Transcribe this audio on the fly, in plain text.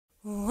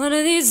One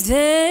of these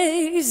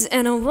days,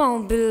 and it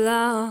won't be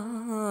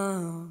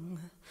long,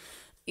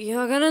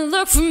 you're gonna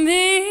look for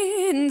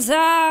me and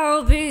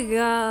I'll be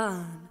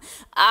gone.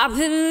 I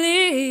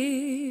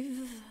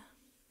believe,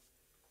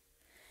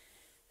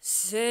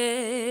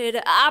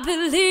 said I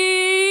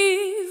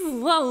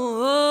believe,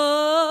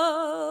 whoa,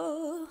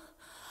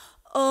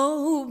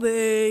 oh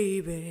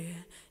baby,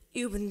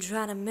 you've been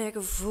trying to make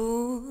a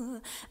fool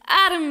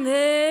out of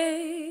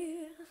me.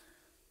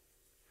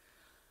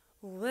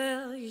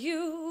 Well,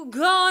 you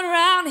going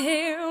around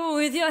here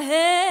with your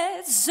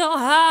head so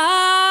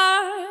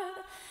hard,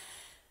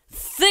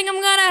 think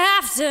I'm gonna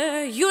have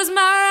to use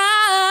my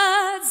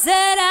rods.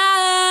 Said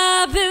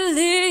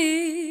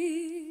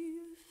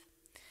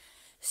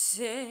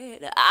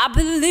I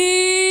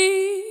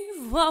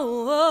believe,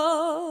 whoa,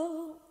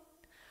 whoa,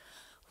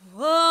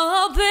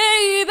 whoa,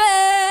 baby,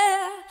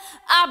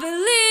 I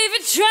believe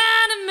you're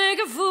trying to make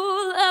a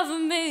fool of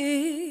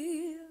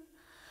me.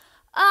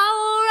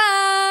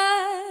 Alright.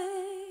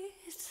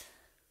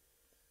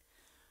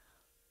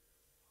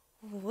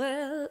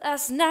 Well,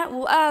 last night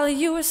while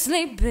you were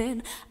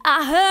sleeping,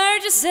 I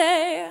heard you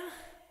say,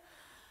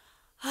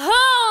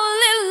 oh,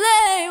 little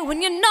lady,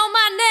 when you know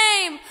my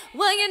name,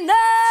 well, you know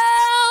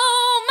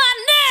my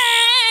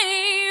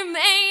name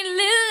ain't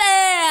little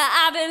lady.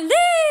 I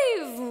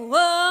believe,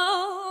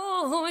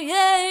 whoa,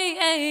 yeah,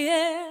 yeah,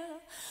 yeah.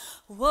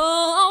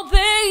 Whoa,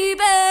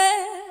 baby,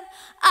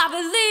 I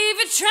believe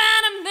you're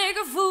trying to make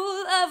a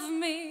fool of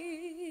me.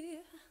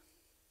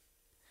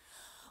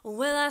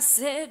 Well, I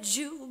said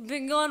you've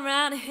been going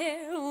around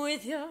here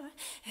with your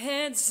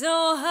head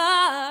so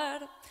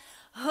hard.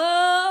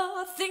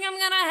 Oh, I think I'm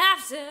gonna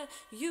have to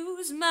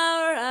use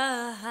my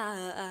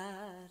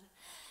rod.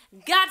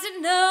 Got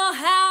to know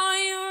how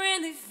you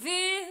really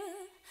feel.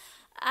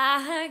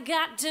 I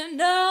got to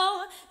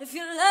know if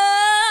your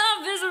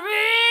love is real.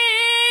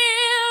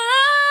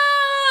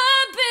 Oh,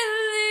 I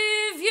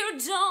believe you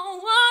don't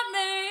want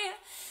me.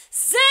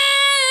 Said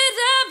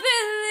I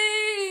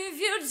believe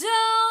you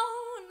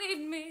don't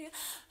need me.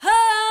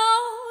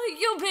 Oh,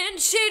 you've been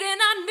cheating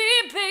on me,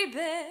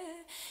 baby.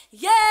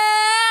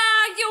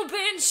 Yeah, you've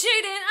been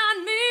cheating on me.